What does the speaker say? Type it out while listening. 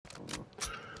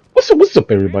What's up,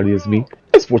 everybody? It's me.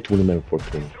 It's 420 Man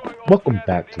 420. Welcome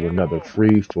back to another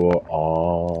free for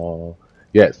all.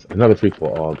 Yes, another free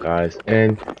for all, guys.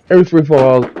 And every free for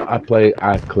all I play,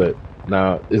 I clip.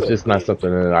 Now, it's just not something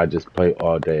that I just play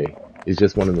all day. It's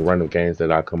just one of the random games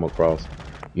that I come across.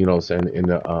 You know, what I'm saying in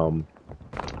the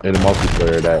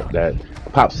multiplayer that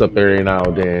pops up every now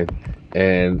and then.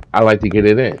 And I like to get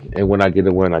it in. And when I get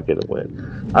a win, I get a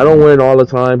win. I don't win all the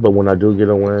time, but when I do get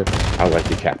a win, I like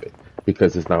to cap it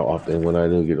because it's not often when I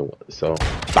do get a win. So,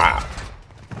 bye.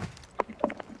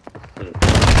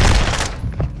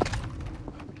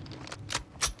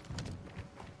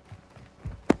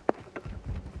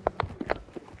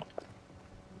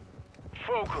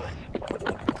 Focus.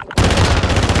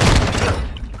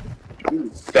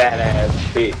 You fat ass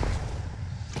bitch.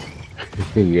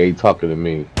 He ain't talking to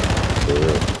me. For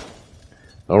real.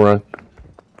 All right.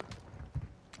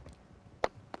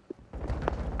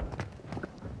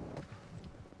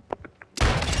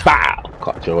 Bow!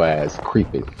 Caught your ass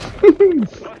creeping.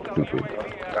 Stupid.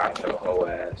 Got your whole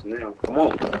ass now. Come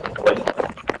on. Wait.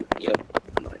 Yep.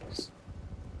 Nice.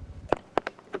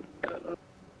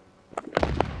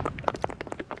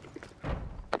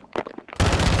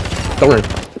 Darn.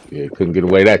 Yeah, couldn't get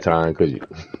away that time, could you?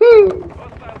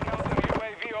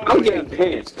 I'm getting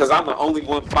pinched because I'm the only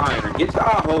one firing. Get your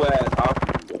whole ass off.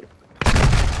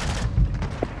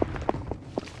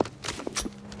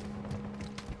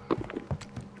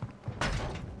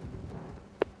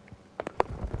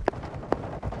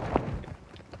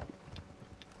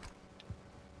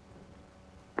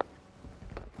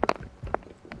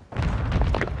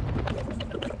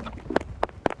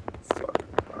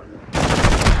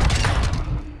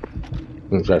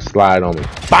 Just slide on me.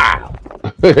 Bow!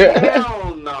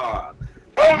 Hell no!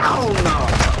 Hell no!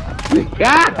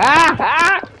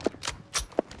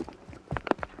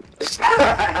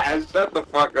 Shut the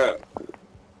fuck up.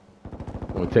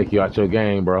 I'm gonna take you out your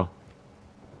game, bro.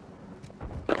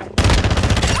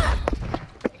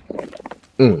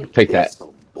 Take that.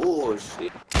 Some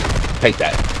bullshit. Take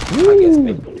that. I guess they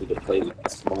need to play with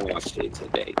that small shit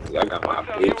today because I got my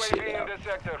big shit out.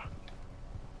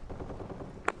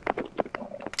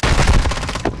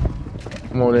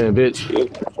 Come on in, bitch.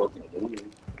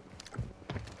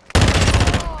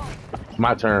 It's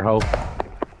my turn, ho.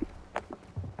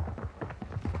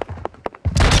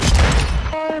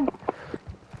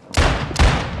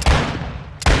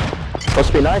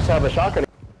 Must be nice to have a shotgun.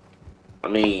 I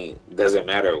mean, doesn't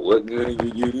matter what gun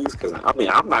you use, because I mean,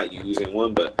 I'm not using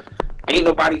one, but ain't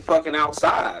nobody fucking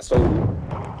outside, so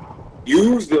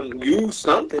use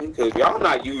something, because y'all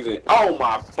not using. Oh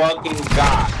my fucking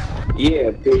god.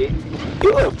 Yeah, bitch.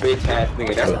 You little bitch ass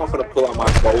nigga. That's not gonna pull out my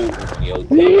gold from your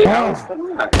dick. Damn,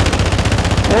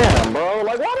 bro.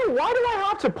 Like, why do I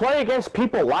have to play against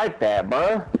people like that,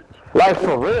 bro? Like,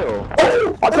 for real.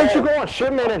 I think you go on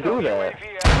shipment and do that.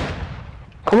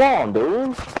 Come on,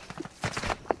 dude.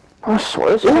 I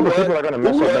swear, this type of people are gonna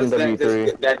mess up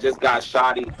MW2. That just got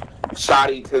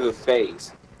shotty to the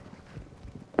face.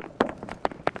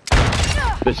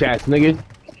 Bitch ass nigga.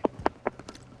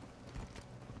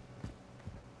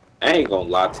 I ain't gonna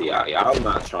lie to y'all. Y'all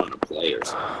not trying to play or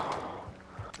something.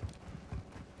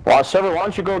 Well, Sever, why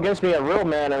don't you go against me at real,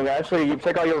 man, and actually you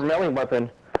take out your melee weapon.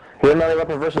 Your melee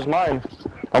weapon versus mine.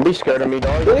 Don't be scared of me,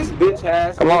 dog. This bitch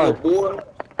ass nigga, boy.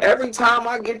 Every time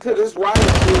I get to this riot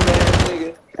shield ass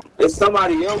nigga, it's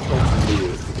somebody else on do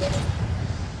it.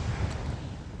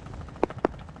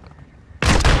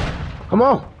 Come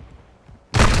on.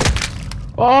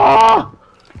 Oh,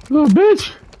 little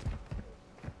bitch.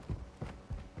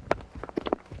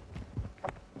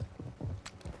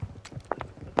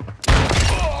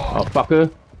 Oh, fucker.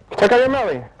 Take out your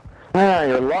melee. Man,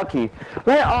 you're lucky.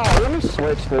 Man, oh, let me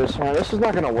switch this, man. This is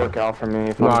not gonna work out for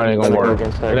me. No, it ain't gonna work. It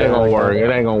ain't gonna work. It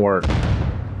ain't gonna work.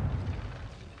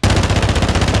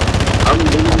 I'm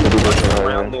literally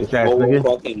around this whole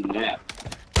fucking map.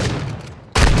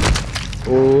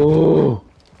 Ooh.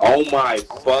 Oh my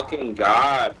fucking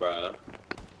god, bro.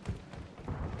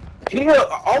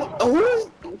 Who's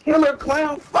Killer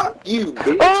Clown? Fuck you,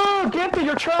 bitch. Oh, Gifty,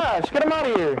 you're trash. Get him out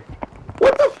of here.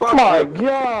 What the fuck? Oh my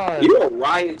god. You a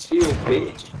riot shield,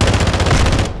 bitch.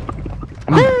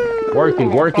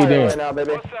 Working then. Right now,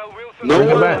 baby.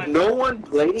 No one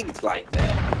plays like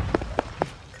that.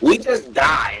 We just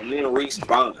die and then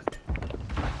respawn.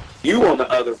 You on the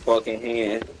other fucking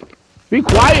hand. Be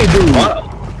quiet, dude.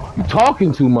 Fuck. You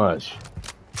talking too much.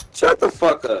 Shut the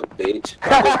fuck up, bitch.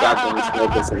 I just got them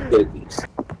smoking some cookies.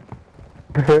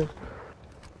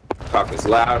 Talk as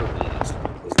loud as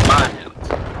it's my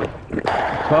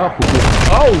house.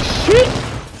 Oh shit!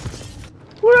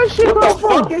 Where that shit What come the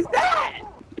from? fuck is that?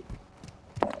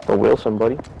 The Wilson,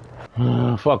 buddy.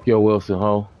 Fuck your Wilson,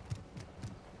 ho.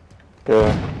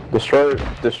 Yeah. Destroy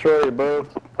it, bro.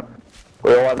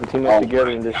 We all have to team up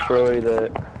together and destroy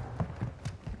that.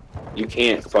 You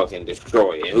can't fucking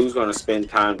destroy it. Who's gonna spend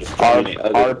time destroying it?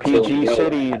 RPG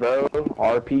City, bro.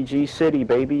 RPG City,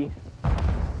 baby.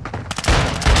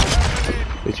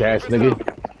 Bitch ass nigga.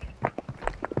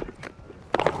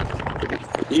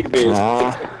 You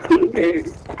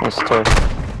bitch. That's tough.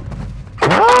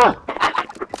 Ah!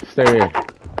 Stay there.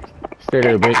 Stay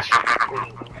there, bitch.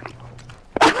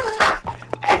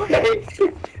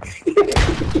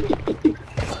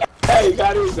 Hey,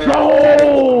 got his ass.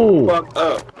 No! Fucked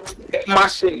up. My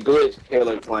shit glitched,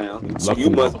 Killer Clown. So you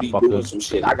must be doing some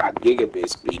shit. I got gigabit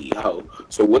speed, ho.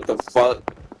 So what the fuck?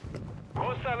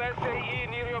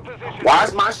 Why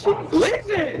is my shit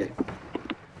glitching?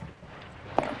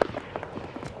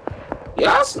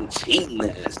 Y'all some cheating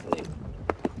ass niggas.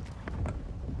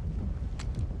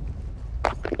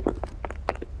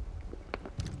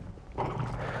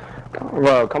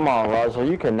 Bro, come on, Razzle.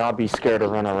 You cannot be scared to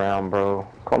run around, bro.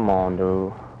 Come on,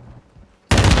 dude.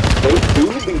 They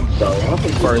do be, though. I'm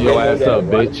gonna Burn your ass up,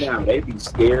 right bitch. now. They be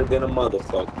scared than a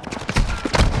motherfucker.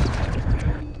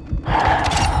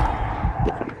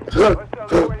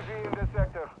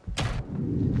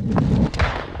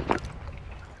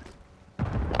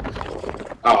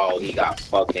 Oh, he got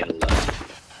fucking lucky.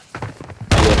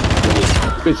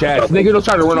 Bitch ass nigga, don't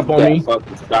try to run up on me.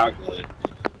 Fucking shotgun.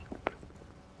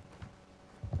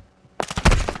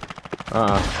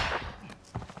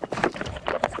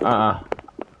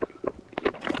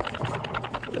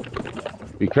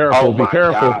 Be careful, be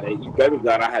careful. God. You better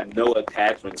glad I had no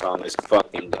attachments on this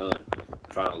fucking gun. I'm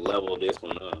trying to level this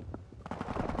one up.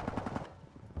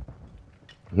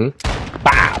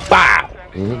 Bow, bow.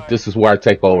 This is where I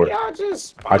take over.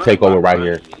 I take over right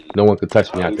here. No one can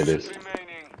touch me after this.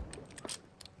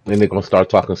 Then they're gonna start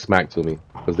talking smack to me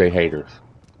because they haters.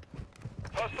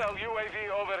 Hostile UAV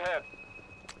overhead.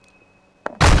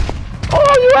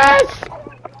 Oh, you ass!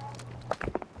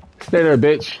 Stay there,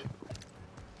 bitch.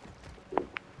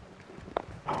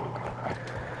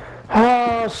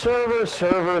 Oh, server.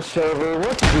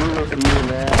 What to do with you,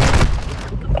 man?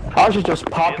 I should just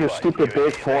pop your stupid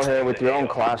big forehead with your own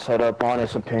class setup,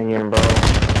 honest opinion, bro.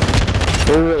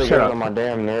 You're really getting on my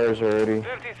damn nerves already.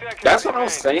 That's what I'm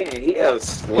saying. He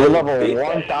has You're level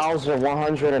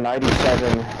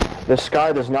 1,197. This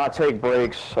guy does not take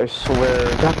breaks, I swear.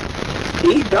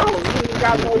 He don't. He ain't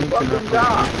got no fucking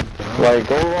job. Like,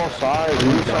 go outside,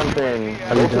 do something.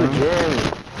 Go to the gym.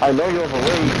 I know you're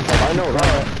overweight. I know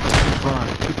that.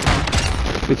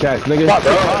 Bitch ass nigga. Fuck,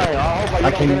 fine. I hope I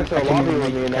don't get into a lobby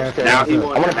with me next day. Now he I'm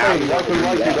wants gonna play exactly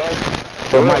like you, guys.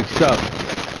 The mic's up.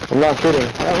 I'm not kidding.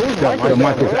 The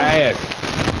mic is ass.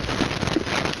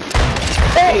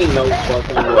 Ain't no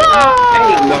fucking way.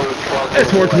 Ain't no fucking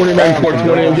It's 429,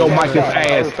 420, and your mic is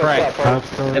ass crack.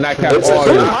 And I cap all Whose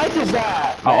this. mic is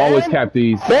that? I always cap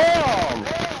these. Damn!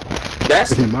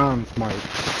 That's your mom's mic.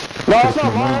 No, it's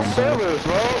not mine. Servers,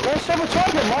 bro. Let's server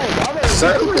charge your mic.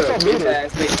 server. Bitch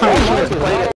ass nigga.